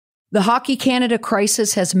The Hockey Canada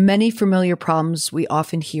crisis has many familiar problems we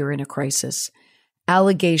often hear in a crisis.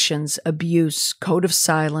 Allegations, abuse, code of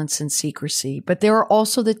silence, and secrecy. But there are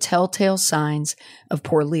also the telltale signs of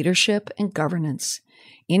poor leadership and governance.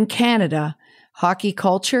 In Canada, hockey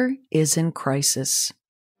culture is in crisis.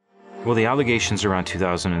 Well, the allegations around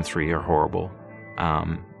 2003 are horrible.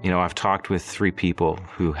 I've talked with 3 people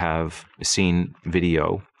who have seen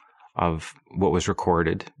video of what was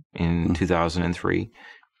recorded in 2003.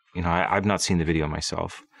 I've not seen the video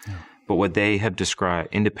myself, but what they have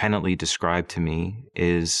independently described to me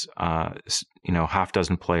is, half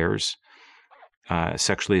dozen players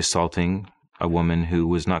sexually assaulting a woman who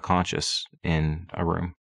was not conscious in a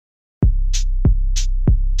room.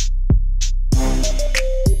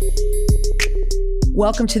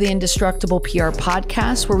 Welcome to the Indestructible PR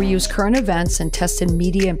podcast, where we use current events and tested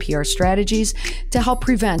media and PR strategies to help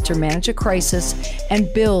prevent or manage a crisis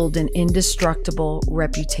and build an indestructible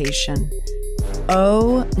reputation.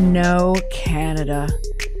 Oh no, Canada.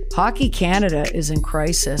 Hockey Canada is in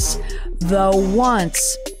crisis. The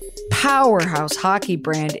once powerhouse hockey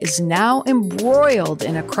brand is now embroiled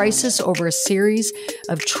in a crisis over a series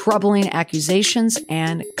of troubling accusations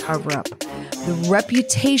and cover-up. The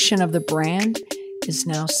reputation of the brand is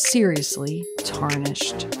now seriously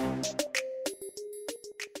tarnished.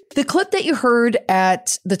 The clip that you heard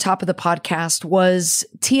at the top of the podcast was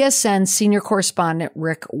TSN senior correspondent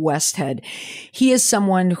Rick Westhead. He is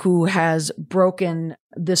someone who has broken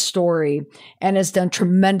this story and has done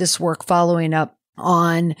tremendous work following up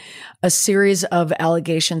on a series of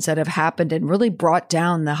allegations that have happened and really brought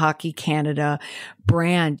down the Hockey Canada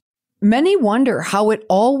brand. Many wonder how it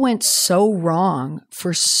all went so wrong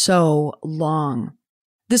for so long.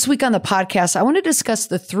 This week on the podcast, I want to discuss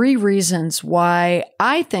the 3 reasons why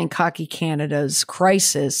I think Hockey Canada's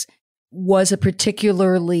crisis was a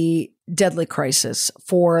particularly deadly crisis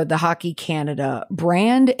for the Hockey Canada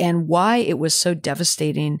brand and why it was so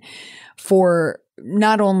devastating for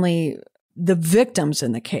not only the victims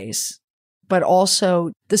in the case, but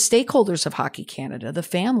also the stakeholders of Hockey Canada, the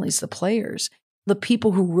families, the players, the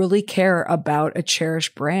people who really care about a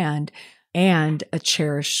cherished brand and a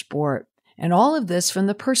cherished sport. And all of this from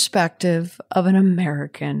the perspective of an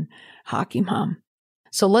American hockey mom.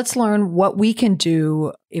 So let's learn what we can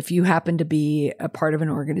do if you happen to be a part of an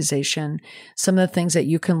organization, some of the things that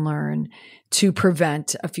you can learn to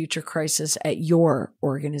prevent a future crisis at your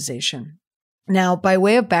organization. Now, by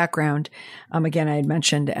way of background, again, I had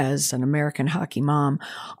mentioned as an American hockey mom,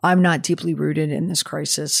 I'm not deeply rooted in this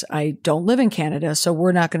crisis. I don't live in Canada, so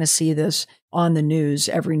we're not going to see this on the news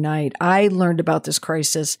every night. I learned about this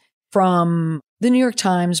crisis from the New York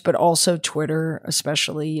Times, but also Twitter,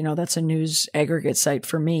 especially. That's a news aggregate site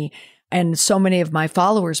for me. And so many of my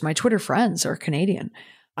followers, my Twitter friends, are Canadian.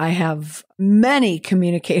 I have many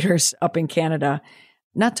communicators up in Canada,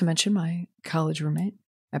 not to mention my college roommate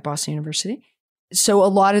at Boston University. So a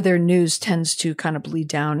lot of their news tends to kind of bleed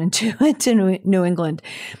down into New England.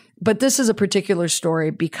 But this is a particular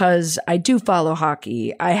story because I do follow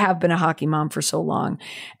hockey. I have been a hockey mom for so long.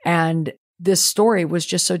 And this story was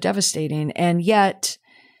just so devastating and yet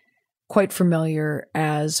quite familiar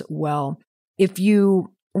as well. If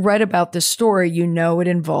you read about this story, you know it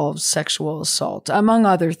involves sexual assault, among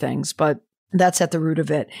other things, but that's at the root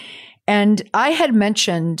of it. And I had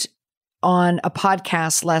mentioned on a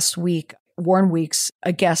podcast last week, Warren Weeks,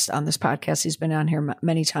 a guest on this podcast. He's been on here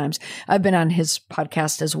many times. I've been on his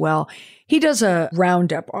podcast as well. He does a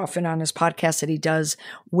roundup often on his podcast that he does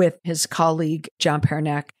with his colleague, John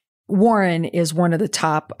Pernick. Warren is one of the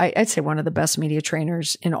top, I'd say one of the best media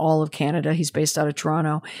trainers in all of Canada. He's based out of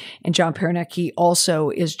Toronto. And John Pernick, he also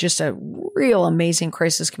is just a real amazing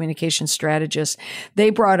crisis communication strategist. They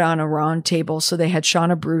brought on a roundtable. So they had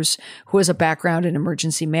Shauna Bruce, who has a background in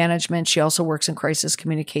emergency management. She also works in crisis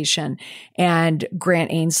communication. And Grant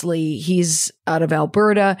Ainsley, he's out of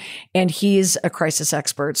Alberta and he's a crisis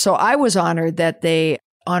expert. So I was honored that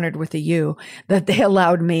honored with a U, that they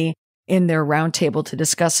allowed me in their roundtable to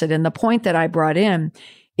discuss it. And the point that I brought in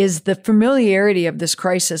is the familiarity of this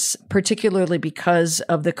crisis, particularly because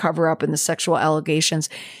of the cover-up and the sexual allegations,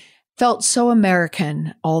 felt so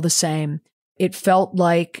American all the same. It felt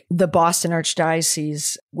like the Boston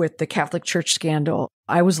Archdiocese with the Catholic Church scandal.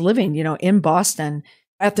 I was living, in Boston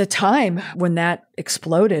at the time when that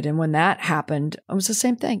exploded and when that happened. It was the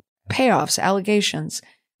same thing. Payoffs, allegations,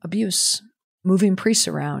 abuse, moving priests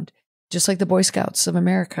around. Just like the Boy Scouts of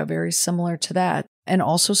America, very similar to that. And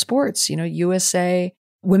also sports, USA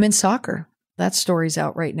women's soccer. That story's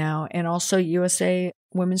out right now. And also USA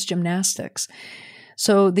women's gymnastics.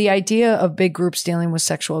 So the idea of big groups dealing with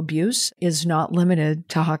sexual abuse is not limited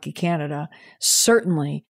to Hockey Canada.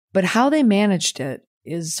 Certainly But how they managed it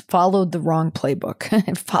is followed the wrong playbook.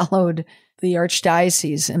 It followed the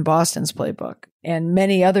Archdiocese in Boston's playbook and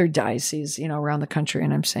many other dioceses, around the country.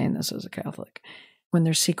 And I'm saying this as a Catholic. When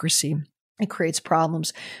there's secrecy, it creates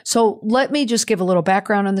problems. So let me just give a little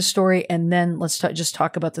background on the story, and then let's just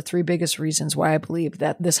talk about the three biggest reasons why I believe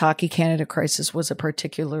that this Hockey Canada crisis was a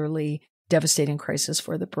particularly devastating crisis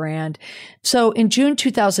for the brand. So in June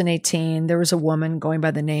 2018, there was a woman going by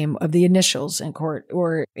the name of the initials in court,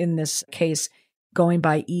 or in this case, going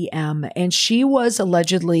by EM, and she was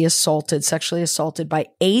allegedly sexually assaulted by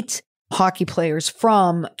 8 hockey players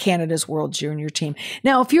from Canada's World Junior team.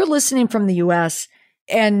 Now, if you're listening from the US,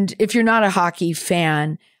 and if you're not a hockey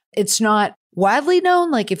fan, it's not widely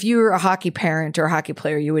known. Like if you're a hockey parent or a hockey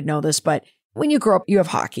player, you would know this. But when you grow up, you have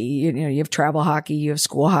hockey, you have travel hockey, you have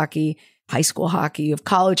school hockey, high school hockey, you have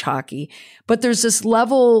college hockey. But there's this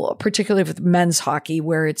level, particularly with men's hockey,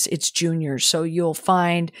 where it's juniors. So you'll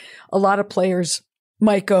find a lot of players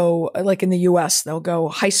might go, like in the US, they'll go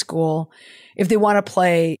high school. If they want to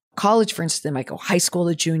play college, for instance, they might go high school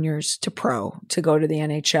to juniors to pro to go to the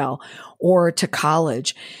NHL or to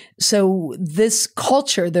college. So this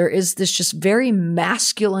culture, there is this just very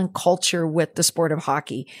masculine culture with the sport of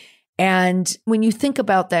hockey. And when you think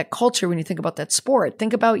about that culture, when you think about that sport,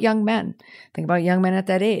 think about young men. Think about young men at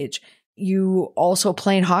that age. You also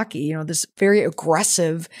playing hockey, this very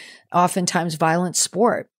aggressive, oftentimes violent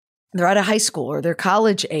sport. They're out of high school or they're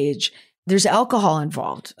college age. There's alcohol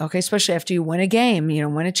involved, okay? Especially after you win a game,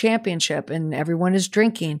 win a championship and everyone is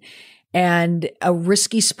drinking. And a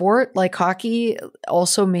risky sport like hockey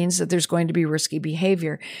also means that there's going to be risky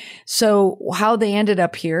behavior. So how they ended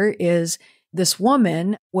up here is this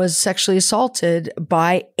woman was sexually assaulted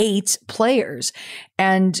by 8 players.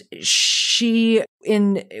 And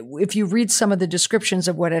if you read some of the descriptions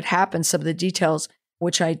of what had happened, some of the details,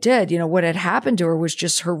 which I did, what had happened to her was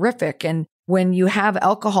just horrific. And when you have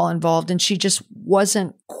alcohol involved and she just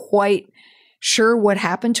wasn't quite sure what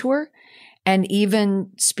happened to her, and even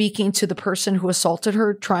speaking to the person who assaulted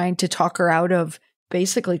her, trying to talk her out of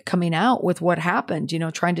basically coming out with what happened,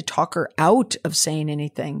 trying to talk her out of saying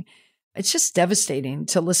anything. It's just devastating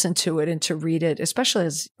to listen to it and to read it, especially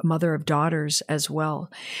as a mother of daughters as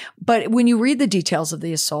well. But when you read the details of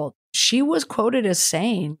the assault, she was quoted as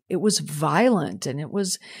saying it was violent and it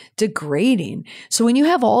was degrading. So when you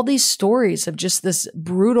have all these stories of just this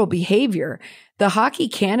brutal behavior, the Hockey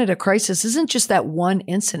Canada crisis isn't just that one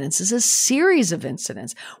incident. It's a series of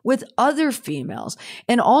incidents with other females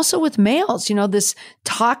and also with males, this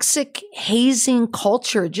toxic hazing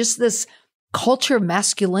culture, just this culture of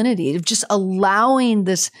masculinity, of just allowing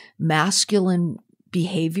this masculine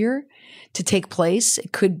behavior to take place.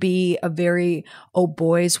 It could be a very,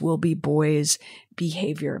 boys will be boys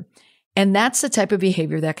behavior. And that's the type of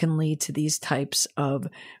behavior that can lead to these types of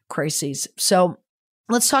crises. So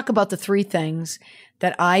let's talk about the 3 things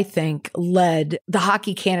that I think led the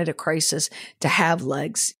Hockey Canada crisis to have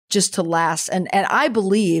legs, just to last. And I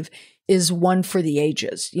believe is one for the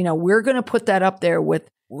ages. We're going to put that up there with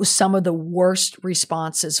some of the worst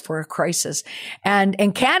responses for a crisis.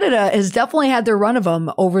 And Canada has definitely had their run of them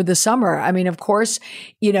over the summer. I mean, of course,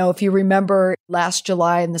 if you remember last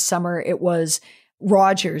July in the summer, it was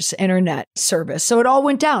Rogers internet service. So it all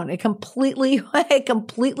went down. It completely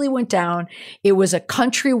went down. It was a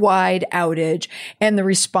countrywide outage and the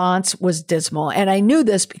response was dismal. And I knew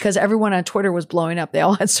this because everyone on Twitter was blowing up. They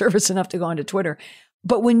all had service enough to go onto Twitter.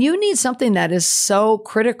 But when you need something that is so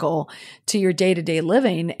critical to your day-to-day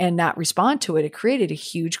living and not respond to it, it created a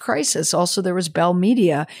huge crisis. Also, there was Bell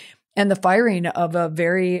Media and the firing of a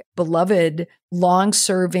very beloved,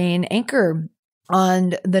 long-serving anchor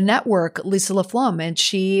on the network, Lisa LaFlamme, and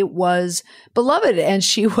she was beloved and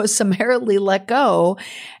she was summarily let go.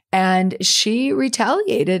 And she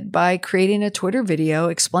retaliated by creating a Twitter video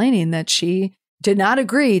explaining that she did not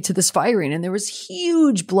agree to this firing. And there was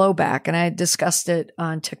huge blowback. And I discussed it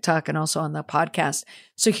on TikTok and also on the podcast.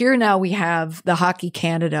 So here now we have the Hockey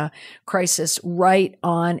Canada crisis right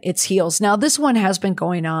on its heels. Now, this one has been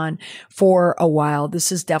going on for a while. This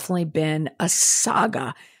has definitely been a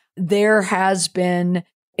saga. There has been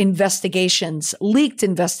investigations, leaked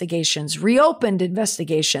investigations, reopened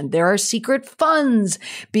investigation. There are secret funds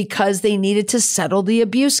because they needed to settle the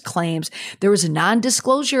abuse claims. There was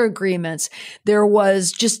non-disclosure agreements. There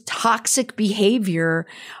was just toxic behavior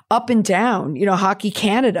up and down, Hockey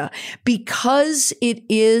Canada, because it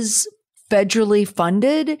is federally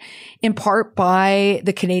funded in part by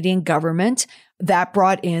the Canadian government. That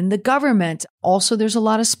brought in the government. Also, there's a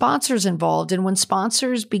lot of sponsors involved. And when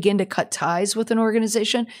sponsors begin to cut ties with an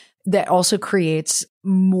organization, that also creates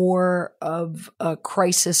more of a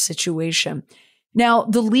crisis situation. Now,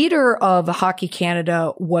 the leader of Hockey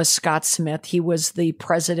Canada was Scott Smith. He was the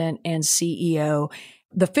president and CEO.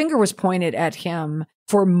 The finger was pointed at him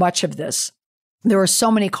for much of this. There were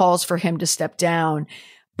so many calls for him to step down,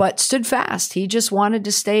 but stood fast. He just wanted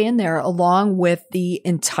to stay in there along with the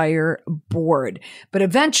entire board. But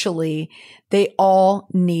eventually, they all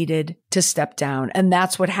needed to step down. And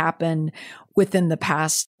that's what happened within the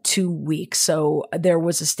past 2 weeks. So there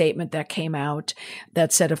was a statement that came out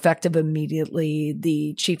that said effective immediately,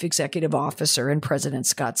 the chief executive officer and President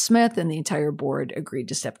Scott Smith and the entire board agreed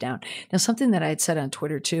to step down. Now, something that I had said on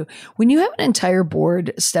Twitter too, when you have an entire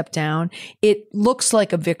board step down, it looks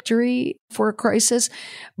like a victory for a crisis.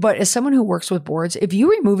 But as someone who works with boards, if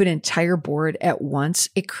you remove an entire board at once,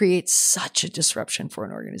 it creates such a disruption for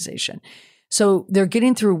an organization. So they're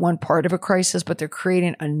getting through one part of a crisis, but they're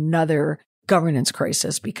creating another governance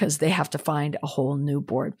crisis because they have to find a whole new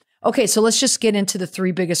board. Okay, so let's just get into the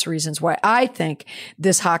 3 biggest reasons why I think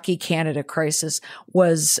this Hockey Canada crisis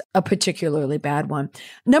was a particularly bad one.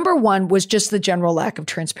 Number 1 was just the general lack of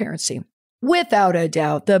transparency. Without a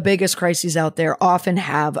doubt, the biggest crises out there often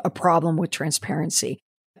have a problem with transparency.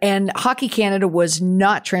 And Hockey Canada was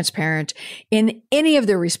not transparent in any of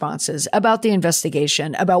their responses about the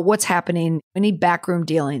investigation, about what's happening, any backroom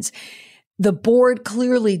dealings. The board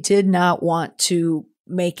clearly did not want to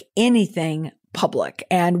make anything public.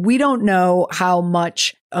 And we don't know how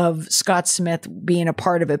much of Scott Smith being a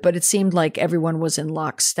part of it, but it seemed like everyone was in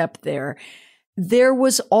lockstep there. There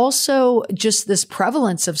was also just this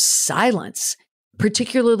prevalence of silence,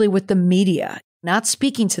 particularly with the media, not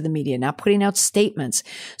speaking to the media, not putting out statements.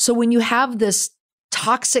 So when you have this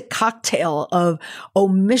toxic cocktail of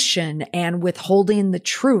omission and withholding the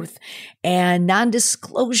truth and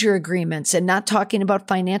non-disclosure agreements and not talking about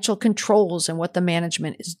financial controls and what the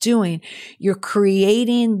management is doing, you're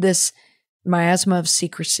creating this miasma of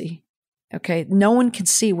secrecy. Okay. No one can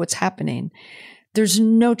see what's happening. There's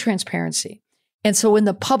no transparency. And so when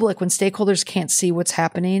the public, when stakeholders can't see what's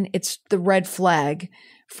happening, it's the red flag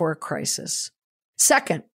for a crisis.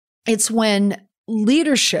 Second, it's when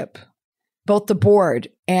leadership, both the board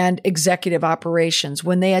and executive operations,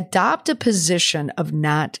 when they adopt a position of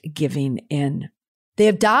not giving in, they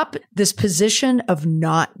adopt this position of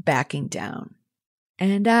not backing down.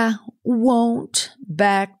 And I won't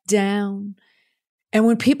back down. And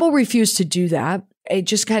when people refuse to do that, it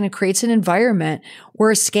just kind of creates an environment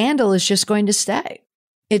where a scandal is just going to stay.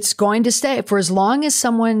 It's going to stay for as long as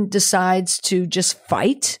someone decides to just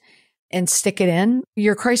fight and stick it in.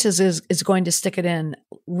 Your crisis is going to stick it in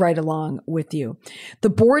right along with you. The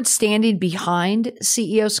board standing behind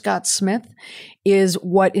CEO Scott Smith is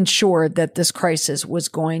what ensured that this crisis was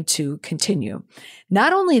going to continue.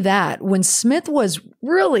 Not only that, when Smith was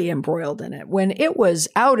really embroiled in it, when it was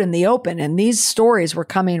out in the open and these stories were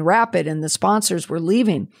coming rapid and the sponsors were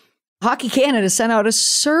leaving, Hockey Canada sent out a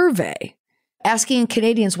survey asking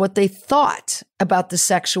Canadians what they thought about the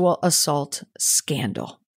sexual assault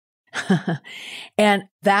scandal. And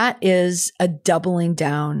that is a doubling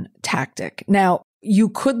down tactic. Now, you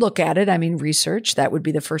could look at it. I mean, research, that would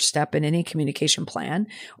be the first step in any communication plan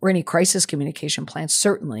or any crisis communication plan,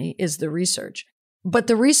 certainly is the research. But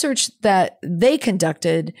the research that they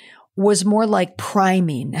conducted was more like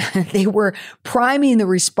priming. They were priming the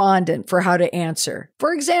respondent for how to answer.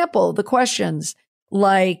 For example, the questions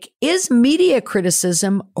like, is media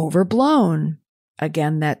criticism overblown?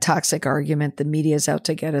 Again, that toxic argument, the media is out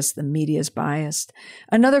to get us, the media is biased.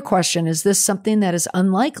 Another question, is this something that is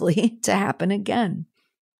unlikely to happen again?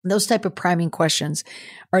 Those type of priming questions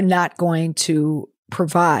are not going to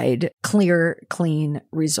provide clear, clean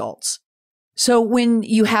results. So when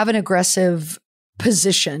you have an aggressive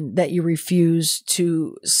position that you refuse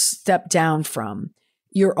to step down from,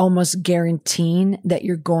 you're almost guaranteeing that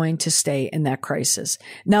you're going to stay in that crisis.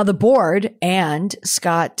 Now, the board and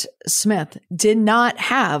Scott Smith did not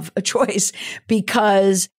have a choice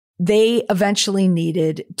because they eventually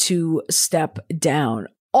needed to step down.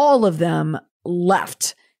 All of them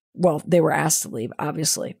left. Well, they were asked to leave,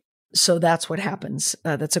 obviously. So that's what happens.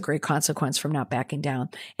 That's a great consequence from not backing down.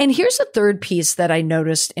 And here's a third piece that I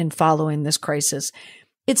noticed in following this crisis.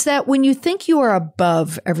 It's that when you think you are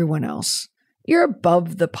above everyone else, you're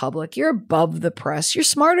above the public. You're above the press. You're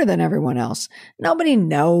smarter than everyone else. Nobody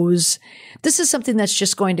knows. This is something that's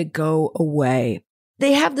just going to go away.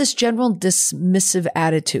 They have this general dismissive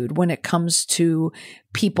attitude when it comes to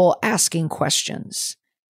people asking questions.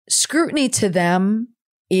 Scrutiny to them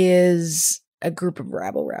is a group of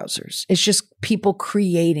rabble-rousers. It's just people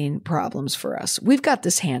creating problems for us. We've got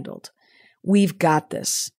this handled. We've got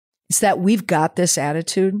this. It's that we've got this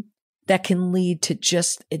attitude that can lead to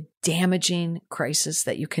just a damaging crisis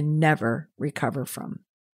that you can never recover from.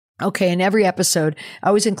 Okay, in every episode, I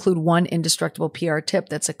always include one indestructible PR tip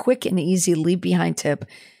that's a quick and easy leave behind tip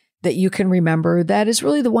that you can remember. That is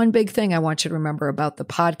really the one big thing I want you to remember about the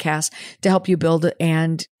podcast to help you build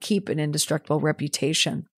and keep an indestructible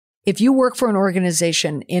reputation. If you work for an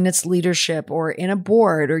organization in its leadership or in a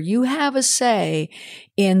board, or you have a say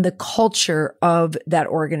in the culture of that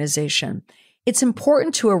organization, it's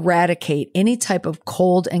important to eradicate any type of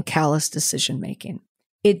cold and callous decision making.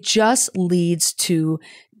 It just leads to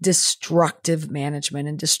destructive management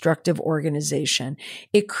and destructive organization.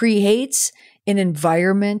 It creates an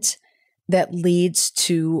environment that leads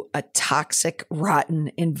to a toxic,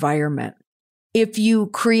 rotten environment. If you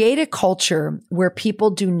create a culture where people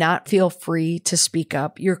do not feel free to speak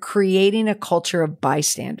up, you're creating a culture of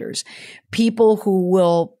bystanders, people who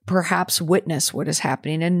will perhaps witness what is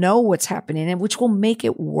happening and know what's happening, and which will make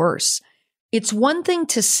it worse. It's one thing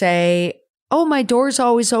to say, oh, my door's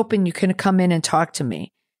always open, you can come in and talk to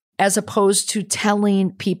me, as opposed to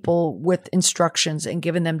telling people with instructions and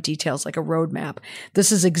giving them details like a roadmap.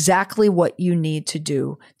 This is exactly what you need to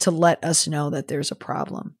do to let us know that there's a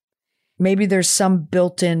problem. Maybe there's some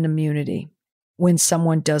built-in immunity when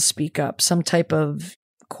someone does speak up, some type of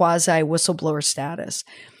quasi whistleblower status.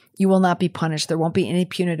 You will not be punished. There won't be any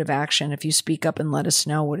punitive action if you speak up and let us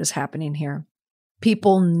know what is happening here.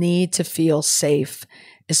 People need to feel safe,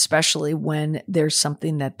 especially when there's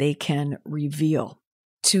something that they can reveal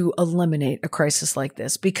to eliminate a crisis like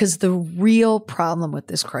this, because the real problem with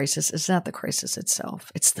this crisis is not the crisis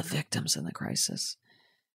itself. It's the victims in the crisis.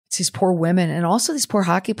 It's these poor women and also these poor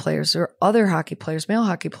hockey players or other hockey players, male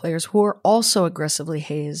hockey players, who are also aggressively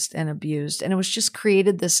hazed and abused. And it was just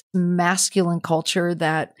created this masculine culture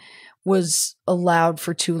that was allowed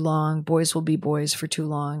for too long. Boys will be boys for too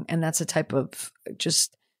long. And that's a type of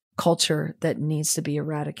just culture that needs to be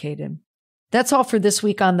eradicated. That's all for this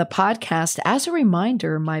week on the podcast. As a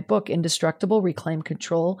reminder, my book, Indestructible, Reclaim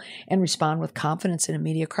Control and Respond with Confidence in a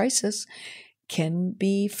Media Crisis, can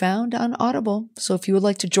be found on Audible. So if you would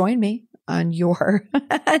like to join me on your,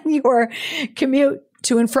 on your commute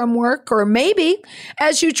to and from work, or maybe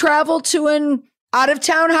as you travel to an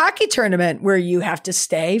out-of-town hockey tournament where you have to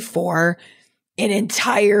stay for an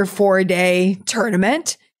entire 4-day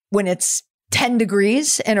tournament when it's 10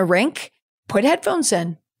 degrees in a rink, put headphones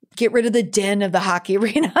in. Get rid of the din of the hockey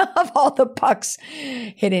arena of all the pucks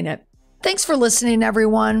hitting it. Thanks for listening,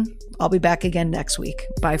 everyone. I'll be back again next week.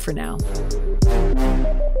 Bye for now.